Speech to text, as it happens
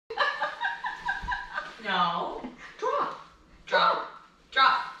No. Drop. Drop.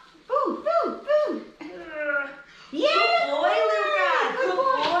 Drop. Food, food, food. Yeah. Good boy, Luca. Good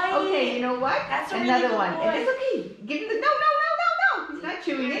boy. Okay, you know what? That's a another really good one. boy. And it's okay. Give him the no. He's not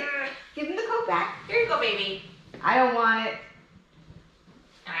chewing it. Give him the coat back. Here you go, baby. I don't want it.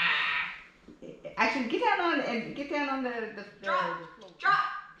 Ah. Actually, get down on the Drop. Drop.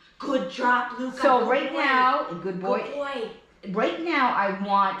 Good drop, Luca. So good right boy. now, good boy. Good boy. Right now, I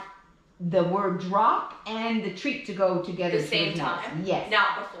want the word drop and the treat to go together. The same to his nose. time? Yes.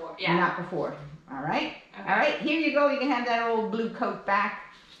 Not before. Yeah. Not before. All right. Okay. All right. Here you go. You can have that old blue coat back.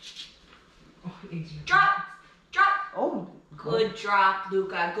 Drop. Drop. Oh. Good drop,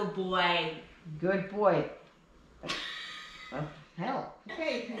 Luca. Good boy. Good boy. Hell.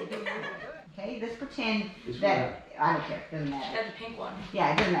 Okay. Okay. Let's pretend that I don't care. Doesn't matter. That's the pink one.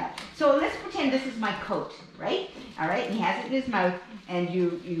 Yeah, it doesn't matter. So let's pretend this is my coat, right? All right. And he has it in his mouth, and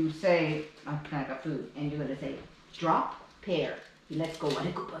you say, "I'm gonna got food," and you're gonna say, "Drop pear." He lets go. What a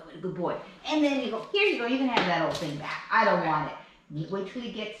good boy. What a good boy. And then you go. Here you go. You can have that old thing back. I don't want it. Wait till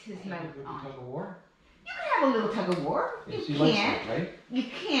he gets his mouth on. Tug of war? You can have a little tug of war. You Yes, he likes can. that, right? You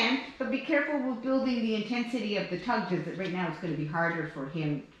can, but be careful with building the intensity of the tug, because right now it's going to be harder for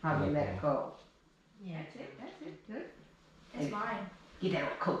him to probably let it go. Yeah. That's it. Good. It's mine. Get that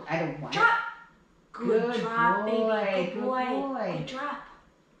old coat. I don't want Drop. it. Good drop, boy, baby. Good good boy. boy. Good drop.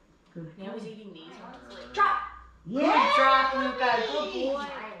 Good Now boy. he's eating these ones. Like, drop. Yeah. Good drop, Luca. Good boy.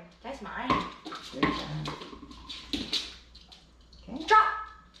 That's mine. Good job. Okay. Drop.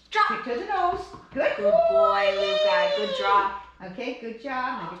 Drop. Kick to the nose. Good. Good boy, Luca. Good drop. Okay, good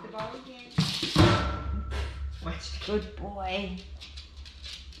job. Now get the ball again. Good boy.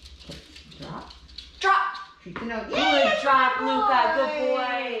 Okay, drop. Drop. Treat the nose. Good drop, Luca. Good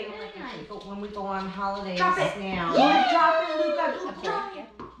boy. When we go on holidays Drop it. now. Good drop it, Luca. Good drop.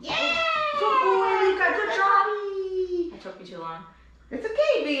 Yeah. Good boy, Luca. Good drop. It took me too long. It's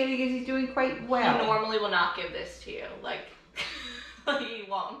okay, because he's doing quite well. He normally will not give this to you. Like, he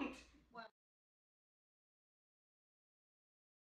won't.